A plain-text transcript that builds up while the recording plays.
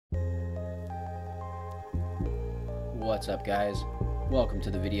What's up, guys? Welcome to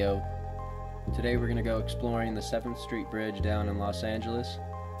the video. Today we're gonna go exploring the 7th Street Bridge down in Los Angeles.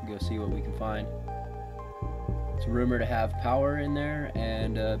 Go see what we can find. It's rumored to have power in there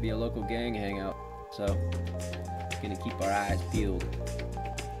and be a local gang hangout, so gonna keep our eyes peeled.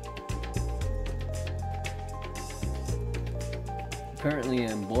 Currently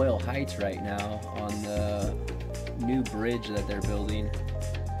in Boyle Heights right now on the new bridge that they're building.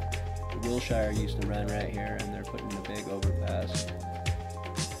 Wilshire used to run right here, and they're putting a big overpass.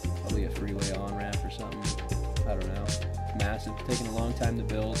 Probably a freeway on-ramp or something. I don't know. Massive. Taking a long time to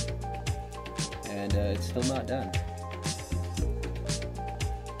build, and it's still not done.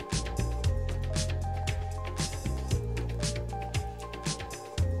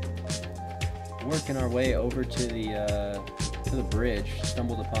 Working our way over to the bridge,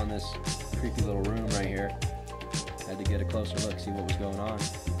 stumbled upon this creepy little room right here. Had to get a closer look, see what was going on.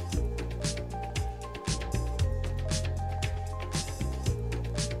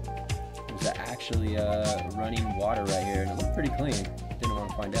 There's actually running water right here, and it looked pretty clean. Didn't want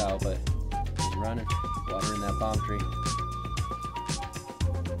to find out, but it was running water in that palm tree.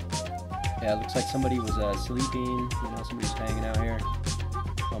 Yeah, it looks like somebody was sleeping. You know, somebody's hanging out here.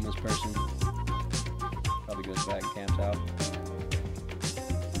 Homeless person. Probably goes back and camps out.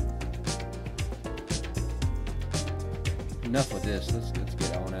 Enough with this. Let's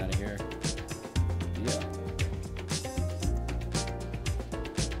get on out of here. Yeah.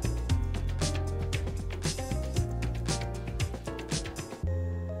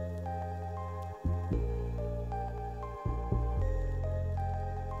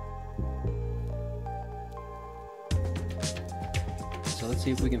 So let's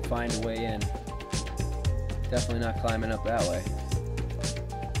see if we can find a way in. Definitely not climbing up that way.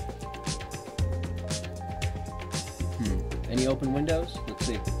 Any open windows? Let's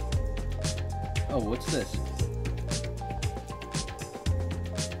see. Oh, what's this?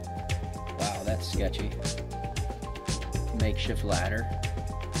 Wow, that's sketchy. Makeshift ladder.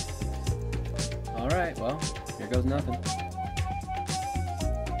 Alright, well, here goes nothing.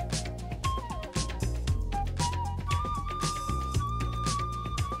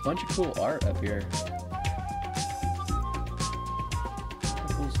 Bunch of cool art up here.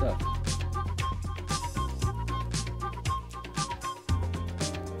 Cool stuff.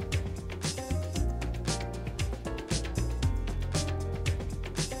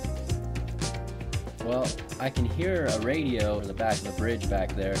 Well, I can hear a radio in the back of the bridge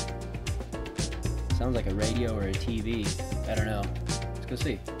back there. Sounds like a radio or a TV. I don't know. Let's go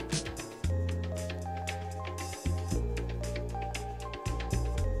see.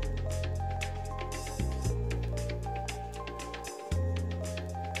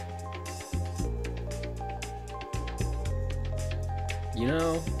 You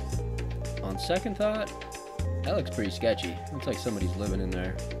know, on second thought, that looks pretty sketchy. Looks like somebody's living in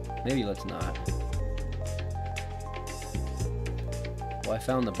there. Maybe let's not. Well, I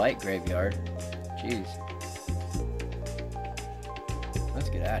found the bike graveyard. Jeez. Let's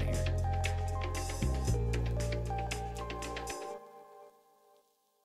get out of here.